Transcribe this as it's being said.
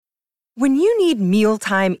When you need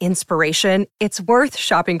mealtime inspiration, it's worth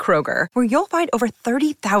shopping Kroger, where you'll find over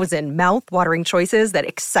 30,000 mouth-watering choices that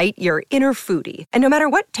excite your inner foodie. And no matter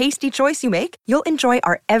what tasty choice you make, you'll enjoy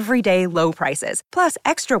our everyday low prices, plus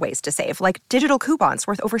extra ways to save, like digital coupons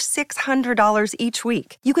worth over $600 each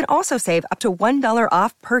week. You can also save up to $1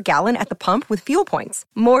 off per gallon at the pump with fuel points.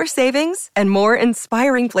 More savings and more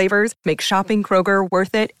inspiring flavors make shopping Kroger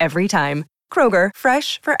worth it every time. Kroger,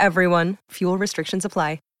 fresh for everyone. Fuel restrictions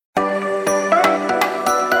apply.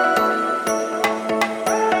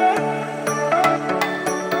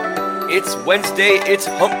 It's Wednesday, it's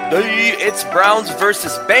hump day, it's Browns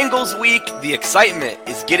versus Bengals week. The excitement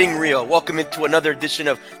is getting real. Welcome into another edition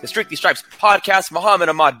of the Strictly Stripes podcast. Muhammad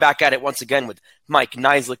Ahmad back at it once again with Mike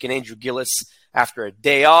Neislick and Andrew Gillis after a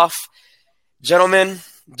day off. Gentlemen,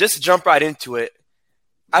 just jump right into it.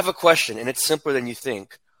 I have a question, and it's simpler than you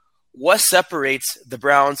think. What separates the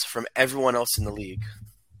Browns from everyone else in the league?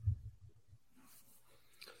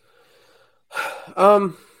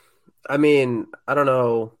 I mean, I don't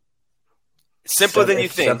know. Simpler than you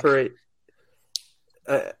think.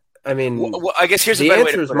 I mean, well, I guess here's the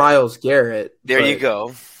answer is Myles Garrett. There you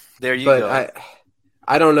go. I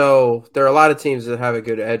don't know. There are a lot of teams that have a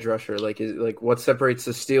good edge rusher. Like what separates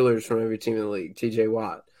the Steelers from every team in the league? T.J.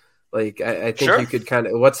 Watt. Like I think you could kind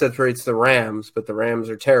of what separates the Rams, but the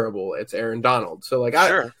Rams are terrible. It's Aaron Donald. So like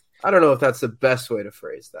I don't know if that's the best way to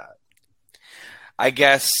phrase that. I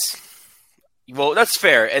guess. Well, that's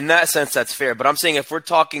fair. In that sense, that's fair. But I'm saying if we're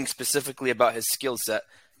talking specifically about his skill set,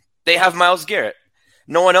 they have Myles Garrett.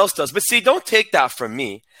 No one else does. But see, don't take that from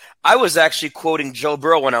me. I was actually quoting Joe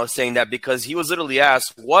Burrow when I was saying that because he was literally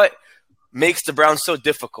asked, what makes the Browns so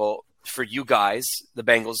difficult for you guys, the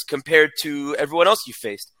Bengals, compared to everyone else you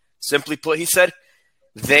faced? Simply put, he said,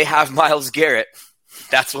 they have Myles Garrett.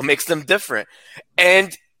 That's what makes them different.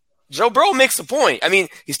 And Joe Burrow makes a point. I mean,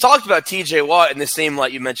 he's talked about T.J. Watt in the same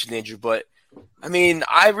light you mentioned, Andrew, but I mean,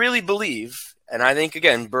 I really believe, and I think,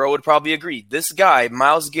 again, Burrow would probably agree, this guy,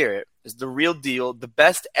 Myles Garrett, is the real deal, the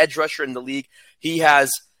best edge rusher in the league. He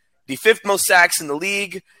has the fifth most sacks in the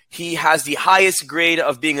league. He has the highest grade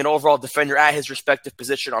of being an overall defender at his respective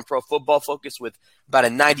position on Pro Football Focus with about a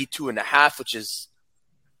 92.5, which is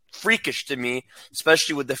freakish to me,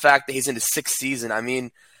 especially with the fact that he's in his sixth season. I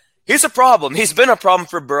mean, he's a problem. He's been a problem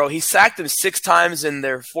for Burrow. He sacked him 6 times in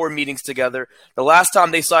their 4 meetings together. The last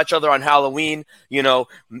time they saw each other on Halloween,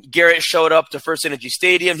 Garrett showed up to First Energy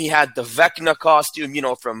Stadium. He had the Vecna costume,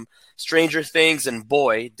 from Stranger Things, and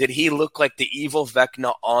boy, did he look like the evil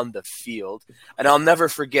Vecna on the field. And I'll never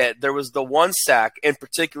forget, there was the one sack in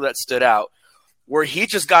particular that stood out where he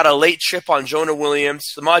just got a late chip on Jonah Williams.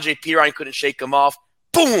 Samaje Perine couldn't shake him off.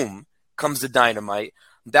 Boom! Comes the dynamite.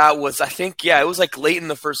 That was, I think, it was like late in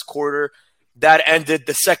the first quarter. That ended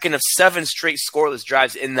the second of 7 straight scoreless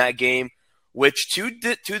drives in that game, which to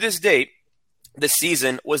this date, this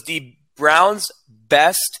season, was the Browns'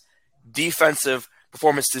 best defensive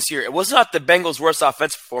performance this year. It was not the Bengals' worst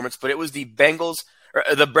offensive performance, but it was the Browns'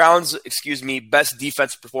 best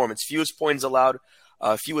defensive performance. Fewest points allowed,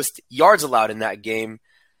 fewest yards allowed in that game.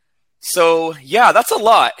 So, yeah, that's a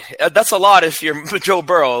lot. That's a lot if you're Joe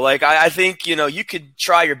Burrow. Like, I think, you could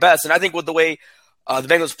try your best. And I think with the way the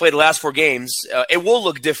Bengals played the last 4 games, it will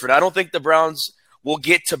look different. I don't think the Browns will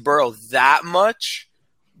get to Burrow that much.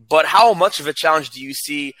 But how much of a challenge do you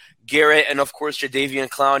see Garrett and, of course, Jadeveon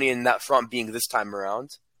Clowney in that front being this time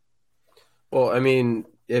around? Well, I mean,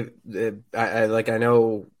 I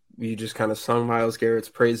know you just kind of sung Myles Garrett's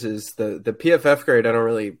praises. The PFF grade,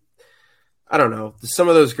 I don't know. Some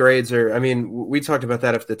of those grades are, I mean, we talked about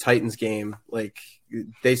that after the Titans game. Like,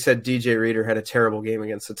 they said DJ Reader had a terrible game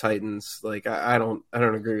against the Titans. Like, I don't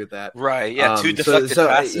agree with that. Right. Yeah. 2 deflected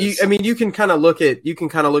passes. You can kind of look at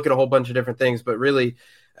a whole bunch of different things, but really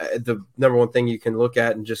the number one thing you can look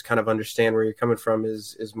at and just kind of understand where you're coming from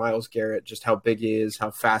is Myles Garrett, just how big he is,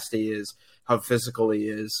 how fast he is, how physical he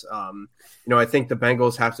is. I think the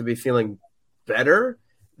Bengals have to be feeling better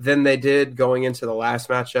than they did going into the last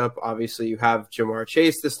matchup. Obviously, you have Jamar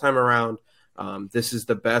Chase this time around. This is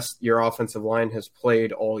the best your offensive line has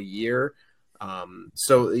played all year.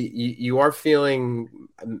 So you are feeling,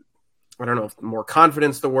 I don't know if more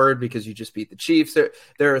confidence the word because you just beat the Chiefs.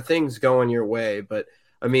 There are things going your way, but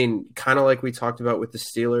I mean, kind of like we talked about with the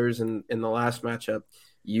Steelers in the last matchup,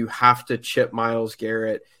 you have to chip Myles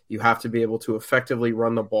Garrett. You have to be able to effectively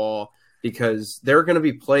run the ball, because there are going to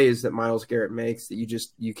be plays that Myles Garrett makes that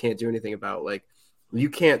you can't do anything about. Like,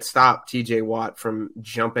 you can't stop TJ Watt from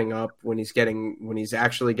jumping up when he's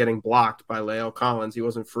actually getting blocked by La'el Collins. He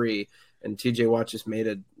wasn't free. and TJ Watt just made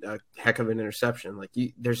a heck of an interception. Like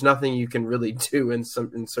there's nothing you can really do in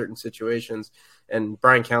certain situations. And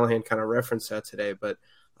Brian Callahan kind of referenced that today, but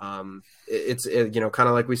it's kind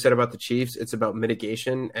of like we said about the Chiefs, it's about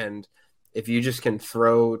mitigation. And if you just can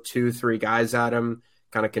throw 2-3 guys at him,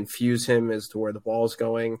 kind of confuse him as to where the ball's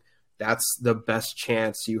going, that's the best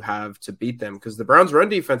chance you have to beat them, because the Browns' run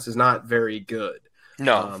defense is not very good.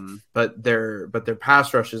 No, but their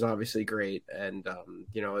pass rush is obviously great, and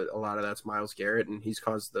a lot of that's Myles Garrett, and he's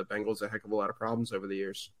caused the Bengals a heck of a lot of problems over the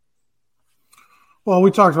years. Well, we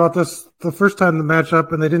talked about this the first time the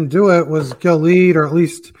matchup, and they didn't do it, was go lead or at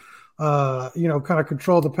least kind of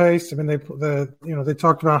control the pace. I mean, they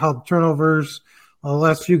talked about how the turnovers the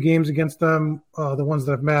last few games against them, the ones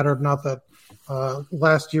that have mattered, not that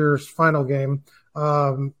last year's final game.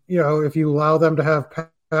 If you allow them to have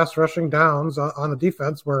pass rushing downs on the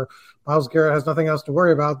defense where Myles Garrett has nothing else to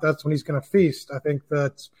worry about, that's when he's going to feast. I think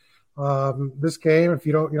that this game, if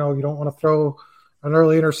you don't want to throw an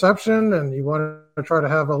early interception and you want to try to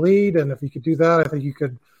have a lead, and if you could do that, I think you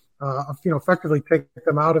could effectively take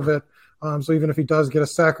them out of it. So even if he does get a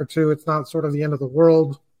sack or two, it's not sort of the end of the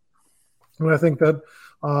world. And I think that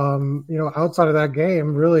outside of that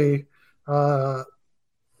game, really in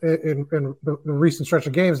the recent stretch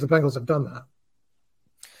of games, the Bengals have done that.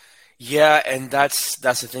 Yeah, and that's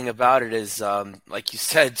the thing about it is, like you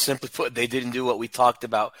said, simply put, they didn't do what we talked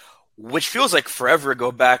about, which feels like forever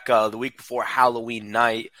ago, back the week before Halloween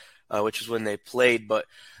night, which is when they played. But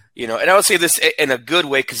and I would say this in a good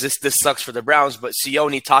way, because this sucks for the Browns. But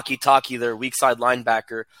Sione Takitaki, their weak side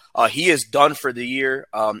linebacker, he is done for the year.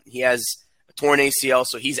 He has a torn ACL,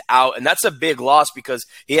 so he's out, and that's a big loss because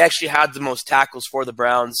he actually had the most tackles for the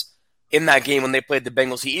Browns in that game when they played the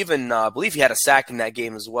Bengals. He even, I believe he had a sack in that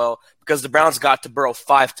game as well, because the Browns got to Burrow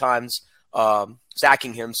 5 times,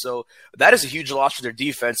 sacking him. So that is a huge loss for their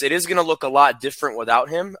defense. It is going to look a lot different without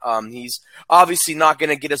him. He's obviously not going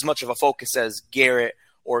to get as much of a focus as Garrett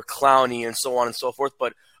or Clowney and so on and so forth,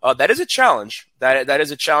 but that is a challenge. That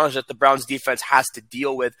is a challenge that the Browns defense has to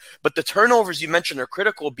deal with. But the turnovers you mentioned are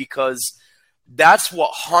critical because that's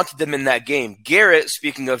what haunted them in that game. Garrett,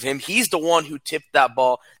 speaking of him, he's the one who tipped that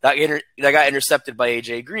ball that got intercepted by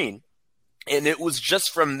A.J. Green. And it was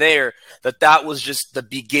just from there that was just the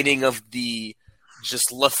beginning of the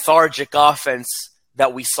just lethargic offense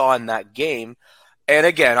that we saw in that game. And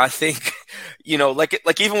again, I think,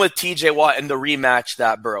 like even with TJ Watt in the rematch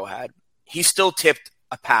that Burrow had, he still tipped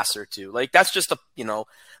a pass or two. Like that's just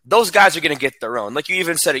those guys are going to get their own. Like you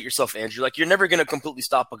even said it yourself, Andrew. Like you're never going to completely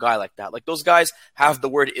stop a guy like that. Like those guys have the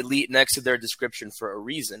word elite next to their description for a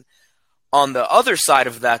reason. On the other side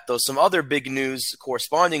of that, though, some other big news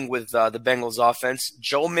corresponding with the Bengals offense.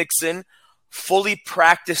 Joe Mixon fully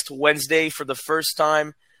practiced Wednesday for the first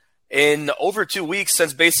time in over 2 weeks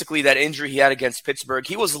since basically that injury he had against Pittsburgh.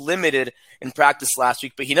 He was limited in practice last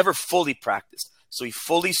week, but he never fully practiced. So he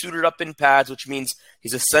fully suited up in pads, which means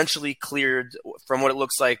he's essentially cleared from what it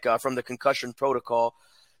looks like from the concussion protocol.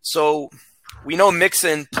 So we know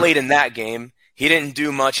Mixon played in that game. He didn't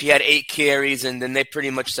do much. He had 8 carries, and then they pretty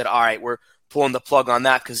much said, all right, we're pulling the plug on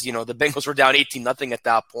that because, the Bengals were down 18-0 at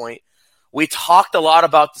that point. We talked a lot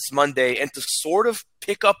about this Monday, and to sort of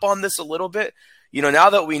pick up on this a little bit, now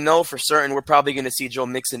that we know for certain we're probably going to see Joe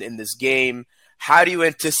Mixon in this game, how do you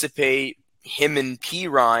anticipate him and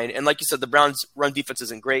Pirine? And like you said, the Browns' run defense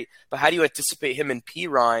isn't great, but how do you anticipate him and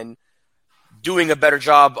Pirine doing a better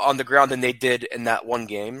job on the ground than they did in that one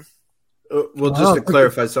game? Well, just to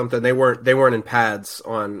clarify something, they weren't in pads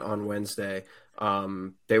on Wednesday.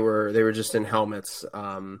 They were just in helmets.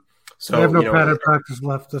 So they have no padded practice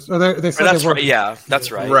left. They said that's they were. Right. Yeah,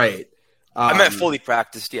 that's right. Right. I meant fully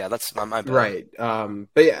practiced. Yeah, that's my bad. Right.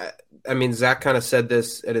 But yeah, I mean, Zach kind of said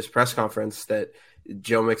this at his press conference that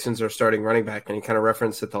Joe Mixon's our starting running back, and he kind of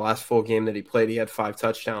referenced that the last full game that he played, he had 5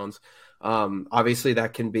 touchdowns. Obviously,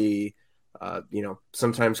 that can be,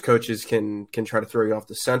 sometimes coaches can try to throw you off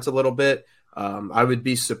the scent a little bit. I would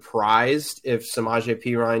be surprised if Samaje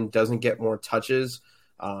Perine doesn't get more touches,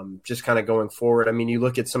 just kind of going forward. I mean, you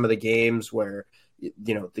look at some of the games where,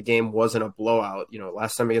 the game wasn't a blowout.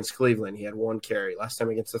 Last time against Cleveland, he had 1 carry. Last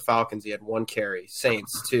time against the Falcons, he had 1 carry.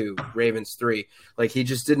 Saints, 2. Ravens, 3. Like, he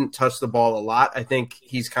just didn't touch the ball a lot. I think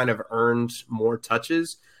he's kind of earned more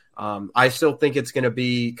touches. I still think it's going to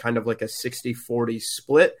be kind of like a 60-40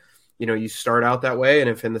 split. You start out that way, and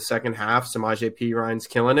if in the second half Samaje Perine's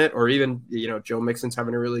killing it, or even, Joe Mixon's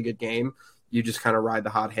having a really good game, you just kind of ride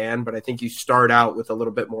the hot hand. But I think you start out with a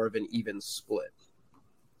little bit more of an even split.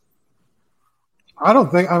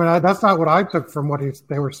 That's not what I took from what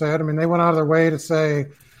they were saying. I mean, they went out of their way to say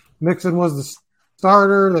Mixon was the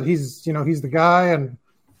starter, that he's the guy, and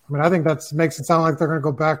I mean, I think that makes it sound like they're going to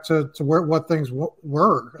go back to what things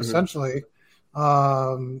were essentially.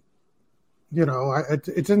 It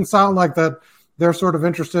didn't sound like that they're sort of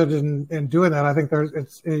interested in doing that. I think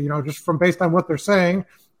it's just from based on what they're saying.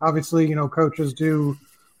 Obviously, coaches do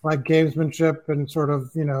like gamesmanship and sort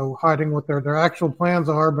of hiding what their actual plans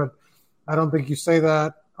are, but I don't think you say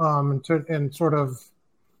that and sort of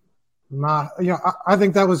not. I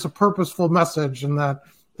think that was a purposeful message, and that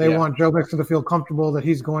they want Joe Mixon to feel comfortable that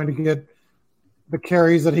he's going to get the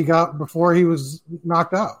carries that he got before he was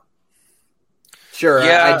knocked out. Sure.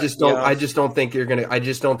 Yeah, I just don't think you're going to – I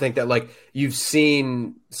just don't think that, like, you've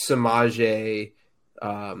seen Samaje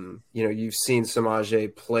you've seen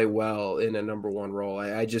Samaje play well in a number one role.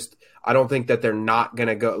 I don't think that they're not going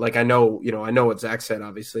to go – like, I know what Zach said,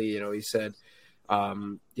 obviously. He said,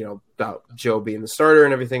 about Joe being the starter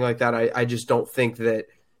and everything like that. I just don't think that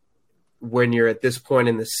when you're at this point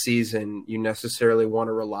in the season, you necessarily want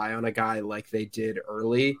to rely on a guy like they did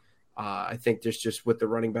early. I think there's just with the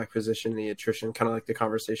running back position and the attrition, kind of like the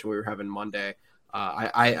conversation we were having Monday.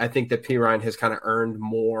 I think that P. Ryan has kind of earned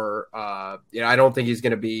more. I don't think he's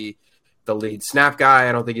going to be the lead snap guy.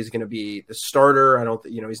 I don't think he's going to be the starter. I don't,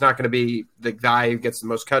 he's not going to be the guy who gets the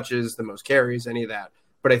most catches, the most carries, any of that.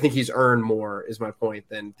 But I think he's earned more, is my point,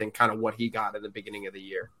 than kind of what he got at the beginning of the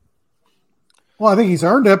year. Well, I think he's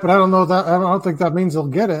earned it, but I don't think that means he'll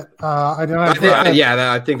get it. I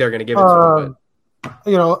think they're going to give it to him. But.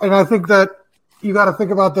 And I think that you got to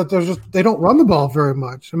think about that. They don't run the ball very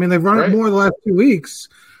much. I mean, they've run it more the last 2 weeks,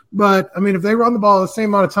 but I mean, if they run the ball the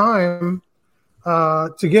same amount of time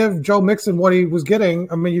to give Joe Mixon what he was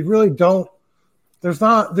getting, I mean, you really don't. You're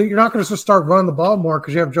not going to just start running the ball more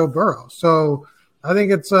because you have Joe Burrow. So I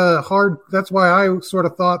think it's hard. That's why I sort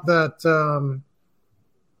of thought that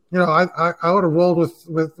I would have rolled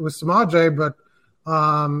with Samaje, but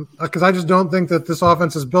because I just don't think that this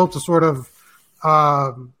offense is built to sort of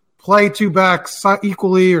play two backs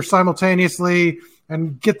equally or simultaneously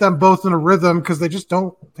and get them both in a rhythm, because they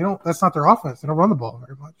don't. That's not their offense. They don't run the ball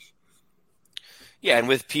very much. Yeah, and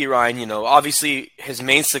with P. Ryan, obviously his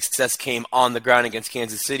main success came on the ground against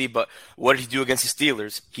Kansas City, but what did he do against the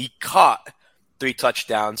Steelers? He caught 3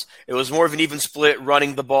 touchdowns. It was more of an even split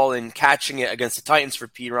running the ball and catching it against the Titans for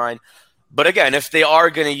P. Ryan. But again, if they are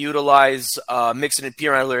going to utilize Mixon and P.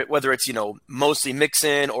 Ryan, whether it's, mostly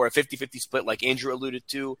Mixon or a 50-50 split like Andrew alluded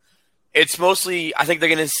to, it's mostly, I think they're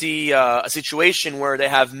going to see a situation where they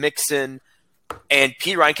have Mixon and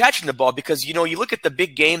P. Ryan catching the ball, because, you look at the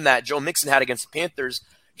big game that Joe Mixon had against the Panthers,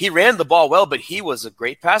 he ran the ball well, but he was a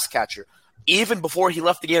great pass catcher. Even before he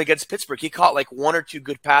left the game against Pittsburgh, he caught like 1 or 2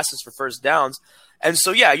 good passes for first downs. And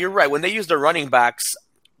so, yeah, you're right. When they use their running backs,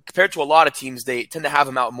 compared to a lot of teams, they tend to have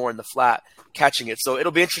them out more in the flat catching it. So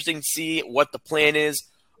it'll be interesting to see what the plan is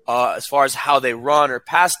as far as how they run or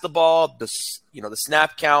pass the ball, the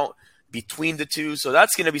snap count between the two. So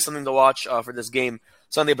that's going to be something to watch for this game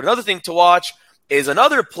Sunday. But another thing to watch is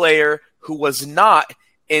another player who was not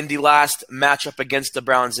in the last matchup against the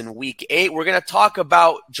Browns in Week 8. We're going to talk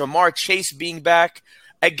about Jamar Chase being back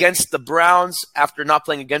against the Browns after not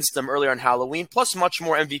playing against them earlier on Halloween, plus much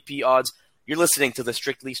more MVP odds. You're listening to the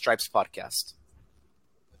Strictly Stripes podcast.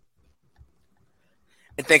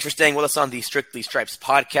 And thanks for staying with us on the Strictly Stripes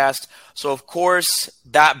podcast. So, of course,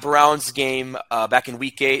 that Browns game back in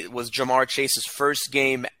Week 8 was Jamar Chase's first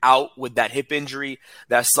game out with that hip injury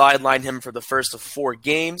that sidelined him for the first of 4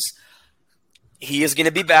 games. He is going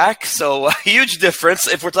to be back, so a huge difference.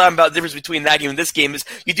 If we're talking about the difference between that game and this game is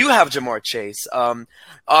you do have Jamar Chase.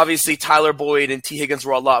 Obviously, Tyler Boyd and T. Higgins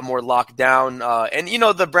were a lot more locked down. And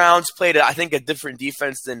the Browns played, I think, a different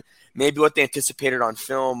defense than maybe what they anticipated on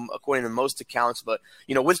film, according to most accounts. But,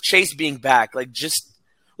 with Chase being back,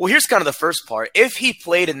 here's kind of the first part. If he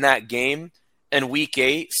played in that game in Week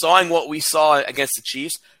 8, sawing what we saw against the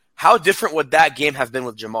Chiefs, how different would that game have been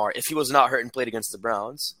with Jamar if he was not hurt and played against the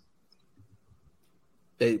Browns?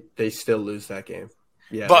 They still lose that game.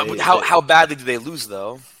 Yeah, but how badly do they lose,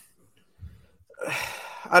 though?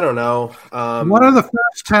 I don't know. What are the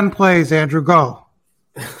first 10 plays, Andrew? Go.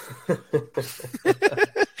 He's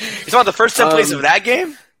on the first 10 plays of that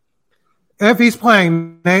game? If he's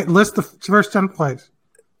playing, Nate, list the first 10 plays.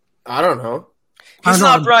 I don't know. He's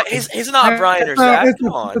not Brian. He's not Brian or Zach.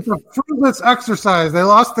 Come on. It's a fruitless exercise. They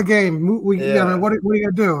lost the game. What are you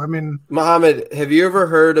gonna do? I mean, Mohammed, have you ever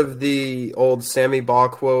heard of the old Sammy Baugh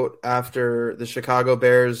quote after the Chicago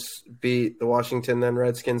Bears beat the Washington then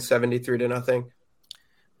Redskins 73-0?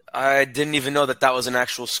 I didn't even know that was an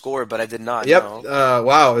actual score, but I did not. Yep. know.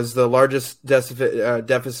 Wow, it's the largest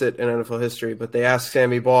deficit in NFL history. But they asked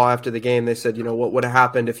Sammy Baugh after the game. They said, what would have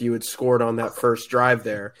happened if you had scored on that first drive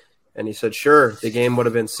there? And he said, sure, the game would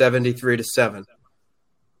have been 73-7.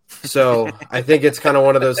 So I think it's kind of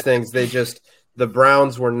one of those things. The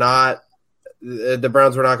Browns were not going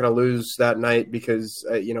to lose that night because,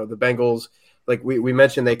 the Bengals, like we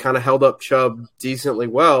mentioned, they kind of held up Chubb decently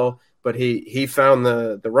well, but he found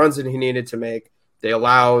the runs that he needed to make. They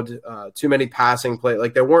allowed too many passing plays.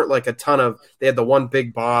 Like there weren't like a ton of – they had the one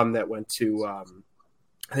big bomb that went to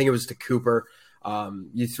I think it was to Cooper.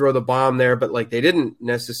 You throw the bomb there, but like they didn't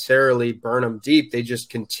necessarily burn them deep. They just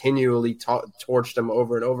continually torched them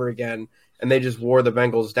over and over again, and they just wore the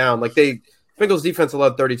Bengals down. Like Bengals defense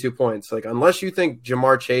allowed 32 points. Like unless you think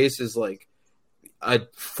Jamar Chase is like a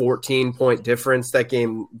 14-point difference, that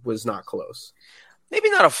game was not close. Maybe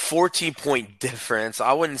not a 14-point difference.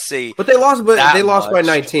 I wouldn't say. But they lost. But they lost much. by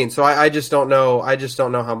 19. So I just don't know. I just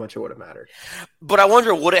don't know how much it would have mattered. But I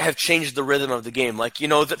wonder, would it have changed the rhythm of the game? Like,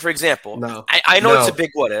 for example, no. I know it's a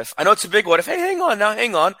big what if. Hey,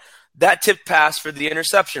 hang on. That tipped pass for the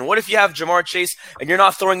interception. What if you have Jamar Chase and you're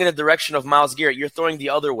not throwing in the direction of Myles Garrett? You're throwing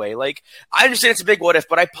the other way. Like, I understand it's a big what if,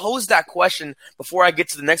 but I posed that question before I get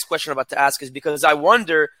to the next question I'm about to ask is because I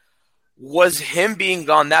wonder, was him being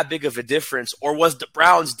gone that big of a difference, or was the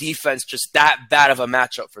Browns defense just that bad of a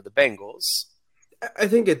matchup for the Bengals? I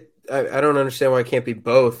think I don't understand why it can't be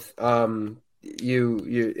both.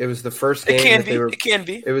 It was the first game It can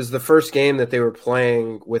be. It was the first game that they were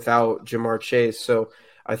playing without Jamar Chase. So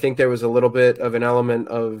I think there was a little bit of an element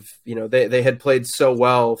of, they had played so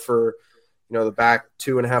well for, the back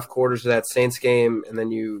 2.5 quarters of that Saints game. And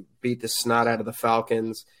then you beat the snot out of the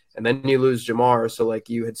Falcons. And then you lose Jamar. So, like,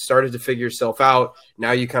 you had started to figure yourself out.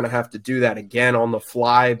 Now you kind of have to do that again on the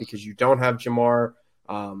fly because you don't have Jamar.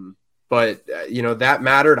 But that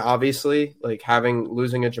mattered, obviously. Like,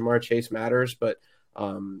 losing a Jamar Chase matters. But,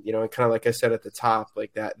 and kind of like I said at the top,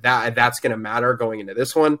 like that's going to matter going into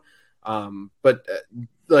this one. But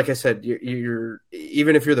like I said, you're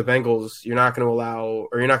even if you're the Bengals, you're not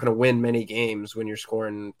going to win many games when you're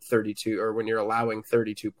scoring 32 or when you're allowing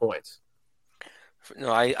 32 points.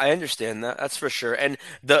 No, I understand that. That's for sure. And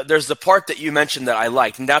there's the part that you mentioned that I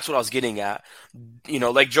liked, and that's what I was getting at.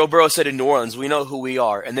 Like Joe Burrow said in New Orleans, we know who we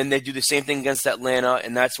are. And then they do the same thing against Atlanta,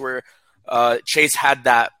 and that's where Chase had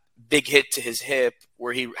that big hit to his hip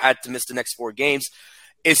where he had to miss the next 4 games.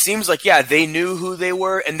 It seems like, they knew who they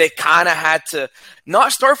were, and they kind of had to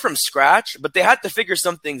not start from scratch, but they had to figure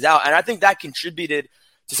some things out. And I think that contributed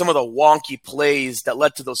to some of the wonky plays that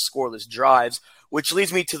led to those scoreless drives, which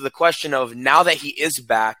leads me to the question of, now that he is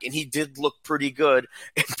back and he did look pretty good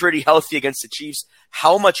and pretty healthy against the Chiefs,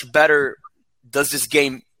 how much better does this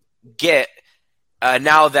game get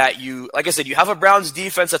now that like I said, you have a Browns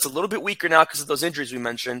defense that's a little bit weaker now because of those injuries we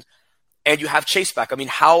mentioned, and you have Chase back? I mean,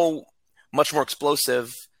 how much more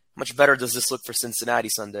explosive, much better does this look for Cincinnati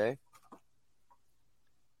Sunday?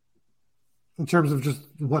 In terms of just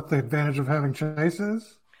what the advantage of having Chase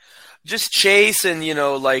is? Just Chase and,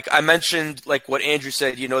 like I mentioned, like what Andrew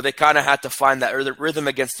said, they kind of had to find that rhythm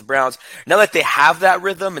against the Browns. Now that they have that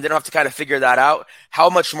rhythm and they don't have to kind of figure that out, how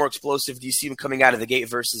much more explosive do you see them coming out of the gate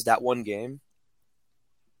versus that one game?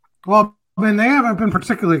 Well, I mean, they haven't been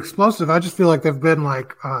particularly explosive. I just feel like they've been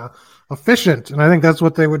efficient, and I think that's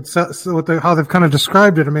what they would how they've kind of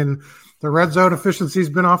described it. I mean, the red zone efficiency's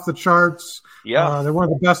been off the charts. Yeah, they're one of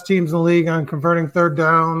the best teams in the league on converting third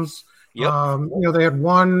downs. Yep. They had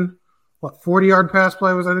one 40-yard pass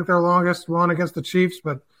play was, I think, their longest one against the Chiefs,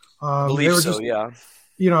 but they were just,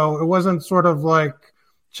 it wasn't sort of like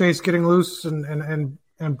Chase getting loose and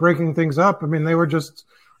breaking things up. I mean, they were just,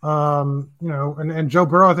 and Joe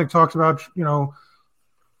Burrow, I think, talked about,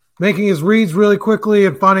 making his reads really quickly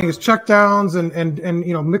and finding his checkdowns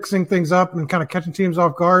and mixing things up and kind of catching teams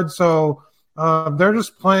off guard. So they're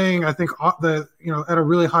just playing, I think, at a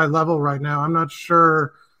really high level right now. I'm not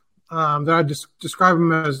sure that I just describe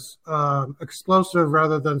them as explosive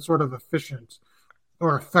rather than sort of efficient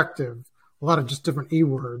or effective. A lot of just different E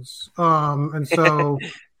words. And so,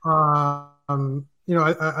 I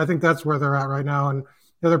think that's where they're at right now. And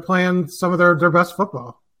they're playing some of their best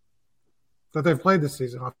football that they've played this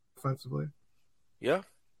season offensively. Yeah.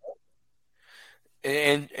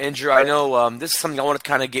 And Andrew, I know this is something I want to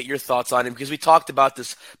kind of get your thoughts on, because we talked about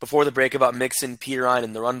this before the break about Mixon, Pirine,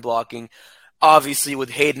 and the run blocking. Obviously,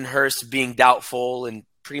 with Hayden Hurst being doubtful and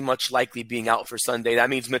pretty much likely being out for Sunday,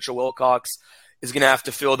 that means Mitchell Wilcox is going to have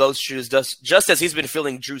to fill those shoes just as he's been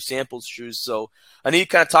filling Drew Sample's shoes. So I know you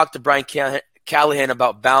kind of talked to Brian Callahan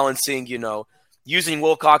about balancing, using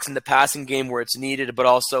Wilcox in the passing game where it's needed, but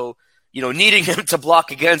also, needing him to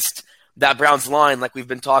block against that Browns line like we've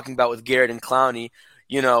been talking about with Garrett and Clowney.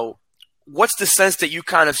 What's the sense that you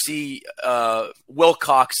kind of see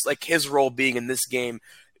Wilcox, like his role being in this game?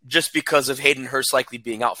 just because of Hayden Hurst likely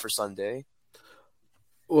being out for Sunday.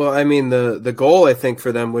 Well, I mean, the goal, I think,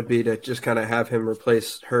 for them would be to just kind of have him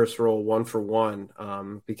replace Hurst's role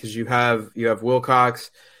 1-for-1, because you have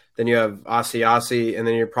Wilcox, then you have Asiasi, and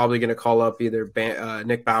then you're probably going to call up either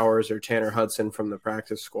Nick Bowers or Tanner Hudson from the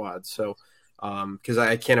practice squad. So, because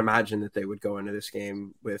I can't imagine that they would go into this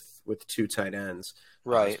game with two tight ends,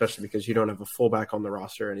 right? Especially because you don't have a fullback on the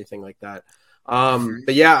roster or anything like that.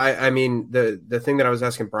 But yeah, I mean, the thing that I was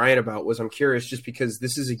asking Brian about was I'm curious, just because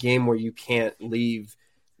this is a game where you can't leave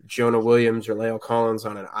Jonah Williams or La'el Collins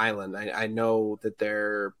on an island. I know that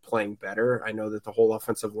they're playing better. I know that the whole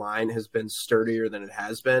offensive line has been sturdier than it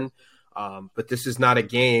has been. But this is not a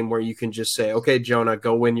game where you can just say, okay, Jonah,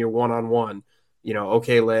 go win your one-on-one.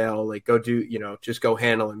 Okay, La'el, like go do, just go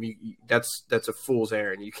handle him. That's a fool's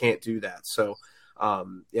errand. You can't do that. So,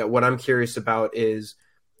 what I'm curious about is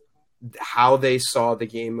how they saw the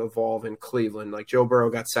game evolve in Cleveland. Like Joe Burrow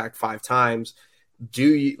got sacked 5 times.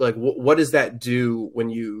 What does that do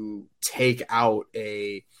when you take out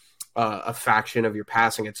a faction of your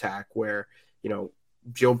passing attack where,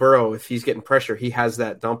 Joe Burrow, if he's getting pressure, he has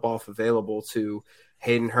that dump off available to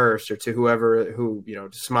Hayden Hurst or to whoever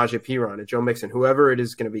Samaje Perine or Joe Mixon, whoever it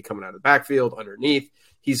is going to be coming out of the backfield underneath,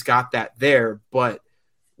 he's got that there. But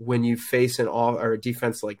when you face a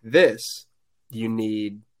defense like this, you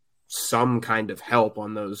need some kind of help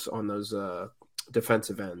on those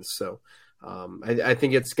defensive ends. So, I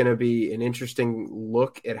think it's going to be an interesting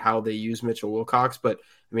look at how they use Mitchell Wilcox. But,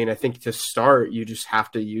 I mean, I think to start, you just have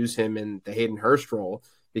to use him in the Hayden Hurst role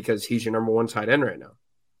because he's your number 1 tight end right now.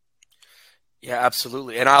 Yeah,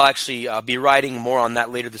 absolutely. And I'll actually be writing more on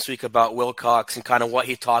that later this week about Wilcox and kind of what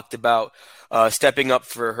he talked about stepping up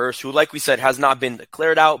for Hurst, who, like we said, has not been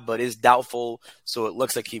declared out but is doubtful. So it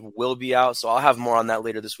looks like he will be out. So I'll have more on that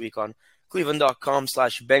later this week on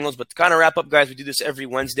Cleveland.com/Bengals. But to kind of wrap up, guys, we do this every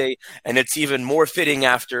Wednesday, and it's even more fitting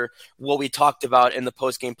after what we talked about in the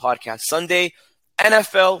post-game podcast Sunday,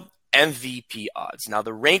 NFL MVP odds. Now,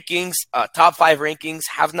 the rankings, top 5 rankings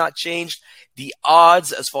have not changed. The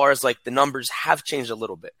odds, as far as like the numbers, have changed a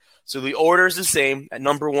little bit. So the order is the same. At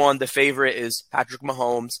number 1, the favorite is Patrick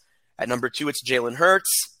Mahomes. At number 2, it's Jalen Hurts.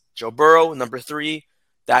 Joe Burrow, number 3.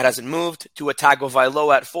 That hasn't moved. Tua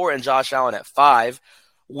Tagovailoa at 4 and Josh Allen at 5.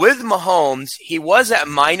 With Mahomes, he was at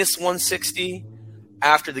minus 160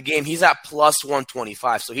 after the game. He's at plus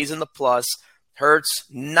 125, so he's in the plus. Hurts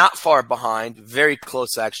not far behind, very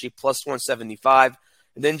close actually, plus 175.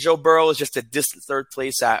 And then Joe Burrow is just a distant third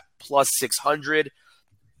place at plus 600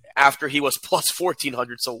 after he was plus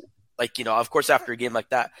 1,400. So, of course, after a game like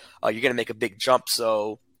that, you're going to make a big jump.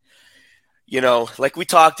 So, like we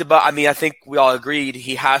talked about, I mean, I think we all agreed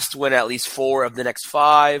he has to win at least 4 of the next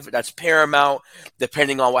 5. That's paramount,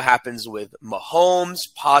 depending on what happens with Mahomes,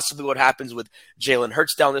 possibly what happens with Jalen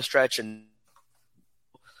Hurts down the stretch. And,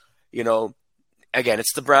 again,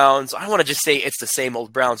 it's the Browns. I don't want to just say it's the same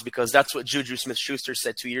old Browns because that's what Juju Smith-Schuster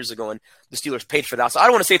said 2 years ago, and the Steelers paid for that. So I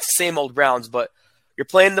don't want to say it's the same old Browns, but you're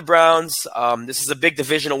playing the Browns. This is a big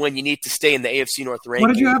divisional win. You need to stay in the AFC North ranking.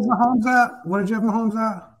 What did you have Mahomes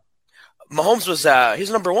at? Mahomes was he's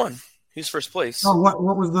number 1. He's first place. Oh, what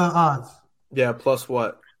was the odds? Yeah, plus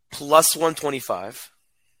what? Plus 125.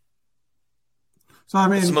 So I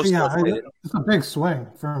mean, it's a big swing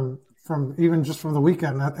from even just from the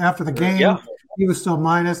weekend. After the game, he was still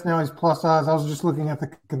minus. Now he's plus odds. I was just looking at the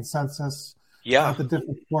consensus. Yeah, at the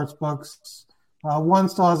different sports books. One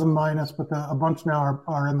still has a minus, but a bunch now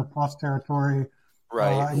are in the plus territory.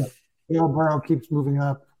 Right. Joe Burrow keeps moving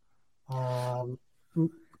up.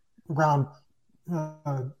 Around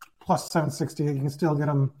plus 760, you can still get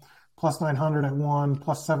them plus 900 at 1,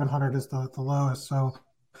 plus 700 is the lowest. So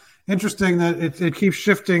interesting that it keeps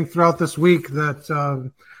shifting throughout this week.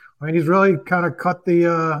 That he's really kind of cut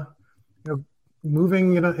the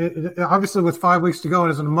moving. Obviously with 5 weeks to go,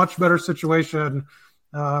 it is in a much better situation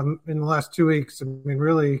in the last 2 weeks. I mean,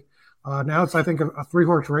 really, now it's I think a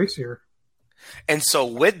 3-horse race here. And so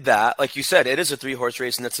with that, like you said, it is a 3-horse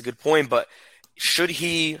race, and that's a good point. But should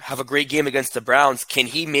he have a great game against the Browns, can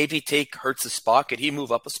he maybe take Hurts' spot? Could he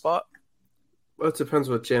move up a spot? Well, it depends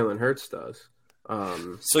what Jalen Hurts does.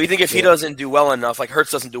 So you think if he doesn't do well enough, like Hurts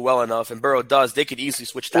doesn't do well enough, and Burrow does, they could easily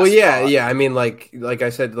switch that spot? Yeah. I mean, like I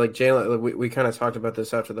said, like Jalen, we kind of talked about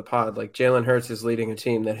this after the pod. Like Jalen Hurts is leading a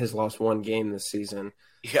team that has lost 1 game this season.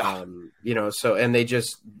 Yeah. So and they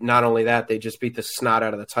just not only that, they just beat the snot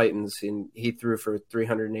out of the Titans, and he threw for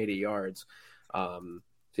 380 yards.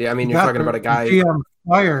 Yeah, I mean, you're talking about a guy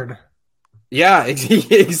fired. Yeah,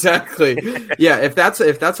 exactly. Yeah, if that's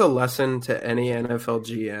a lesson to any NFL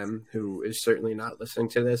GM who is certainly not listening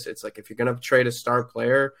to this, it's like if you're going to trade a star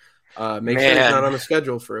player, Make sure he's not on the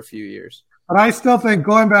schedule for a few years. But I still think,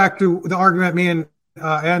 going back to the argument me and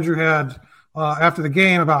Andrew had after the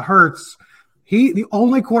game about Hurts, the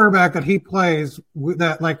only quarterback that he plays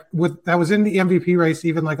that was in the MVP race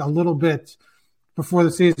even like a little bit before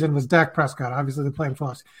the season was Dak Prescott. Obviously, they play him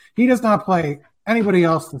twice. He does not play anybody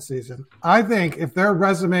else this season. I think if their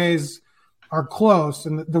resumes are close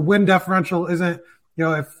and the win differential isn't,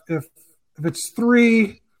 if it's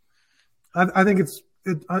 3, I think it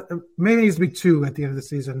maybe needs to be 2 at the end of the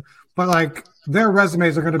season. But like their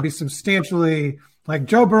resumes are going to be substantially like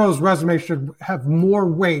Joe Burrow's resume should have more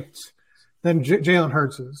weight than Jalen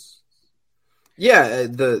Hurts's. Yeah,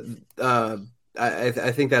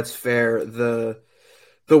 I think that's fair.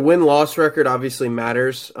 The win-loss record obviously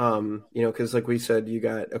matters, because like we said, you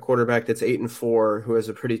got a quarterback that's 8-4 who has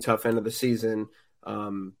a pretty tough end of the season.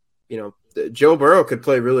 Joe Burrow could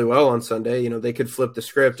play really well on Sunday. They could flip the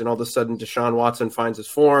script and all of a sudden Deshaun Watson finds his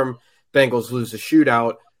form. Bengals lose a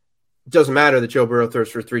shootout. It doesn't matter that Joe Burrow throws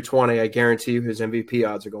for 320. I guarantee you his MVP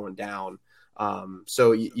odds are going down.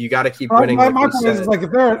 So you got to keep winning. My point is like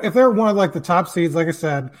if they're one of like the top seeds, like I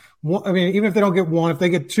said, even if they don't get 1, if they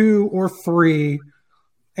get 2 or 3,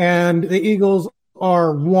 and the Eagles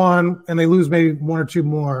are 1 and they lose maybe 1 or 2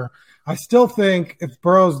 more, I still think if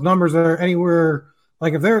Burrow's numbers are anywhere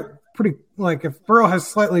like if they're pretty like if Burrow has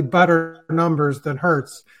slightly better numbers than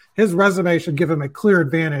Hurts, his resume should give him a clear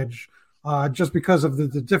advantage. Just because of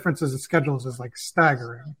the differences in schedules is like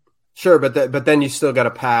staggering. Sure, but then you still got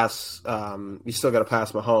to pass. You still got to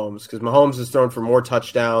pass Mahomes because Mahomes has thrown for more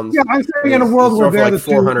touchdowns. Yeah, I'm saying in a world where they're like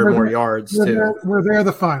 400 more yards too. Where they're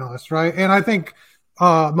the finalists, right? And I think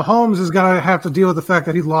Mahomes is going to have to deal with the fact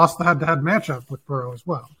that he lost the head-to-head matchup with Burrow as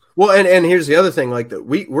well. Well, and here's the other thing, like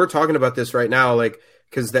we're talking about this right now, like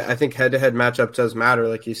because I think head-to-head matchup does matter,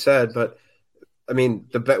 like you said, but. I mean,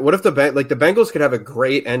 what if the Bengals could have a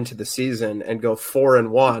great end to the season and go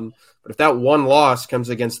 4-1, but if that one loss comes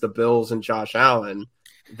against the Bills and Josh Allen,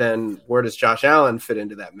 then where does Josh Allen fit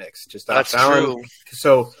into that mix? Just Josh Allen. True.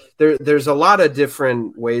 So there's a lot of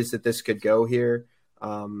different ways that this could go here,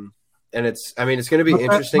 and it's going to be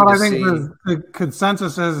interesting to see. I think the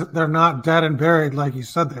consensus is they're not dead and buried like you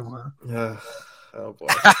said they were. Oh boy!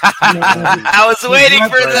 I was waiting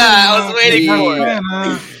for that. I was waiting for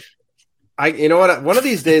it. You know what? One of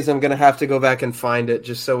these days, I'm going to have to go back and find it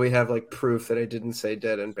just so we have like proof that I didn't say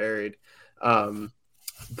dead and buried.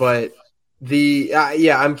 But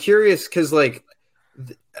I'm curious because like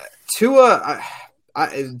Tua,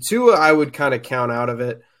 I would kind of count out of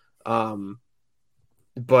it.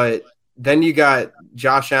 But then you got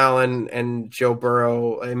Josh Allen and Joe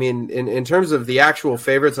Burrow. I mean, in terms of the actual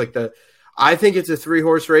favorites, I think it's a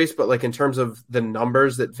 3-horse race, but like in terms of the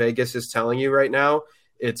numbers that Vegas is telling you right now,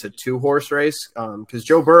 it's a 2-horse race because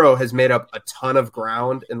Joe Burrow has made up a ton of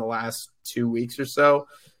ground in the last 2 weeks or so.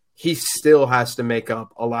 He still has to make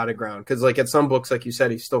up a lot of ground because, like at some books, like you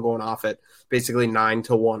said, he's still going off at basically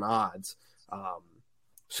 9-1 odds.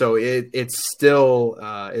 So it's still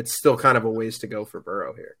kind of a ways to go for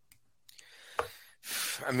Burrow here.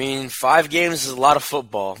 I mean, 5 games is a lot of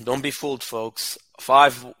football. Don't be fooled, folks.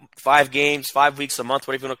 5 games, 5 weeks, a month,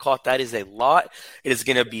 whatever you want to call it, that is a lot. It is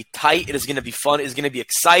going to be tight. It is going to be fun. It is going to be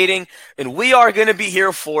exciting. And we are going to be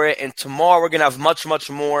here for it. And tomorrow we're going to have much,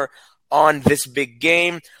 much more on this big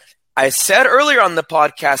game. I said earlier on the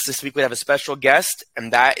podcast this week we have a special guest,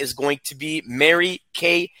 and that is going to be Mary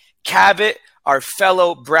Kay Cabot, our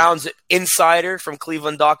fellow Browns insider from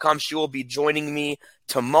Cleveland.com. She will be joining me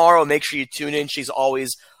tomorrow. Make sure you tune in. She's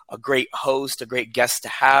always a great host, a great guest to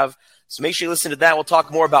have. So make sure you listen to that. We'll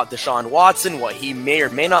talk more about Deshaun Watson, what he may or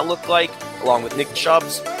may not look like, along with Nick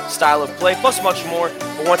Chubb's style of play, plus much more.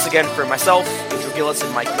 But once again, for myself, Andrew Gillis,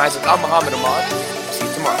 and Mike Isaac, I'm Muhammad Ahmad. See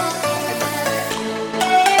you tomorrow.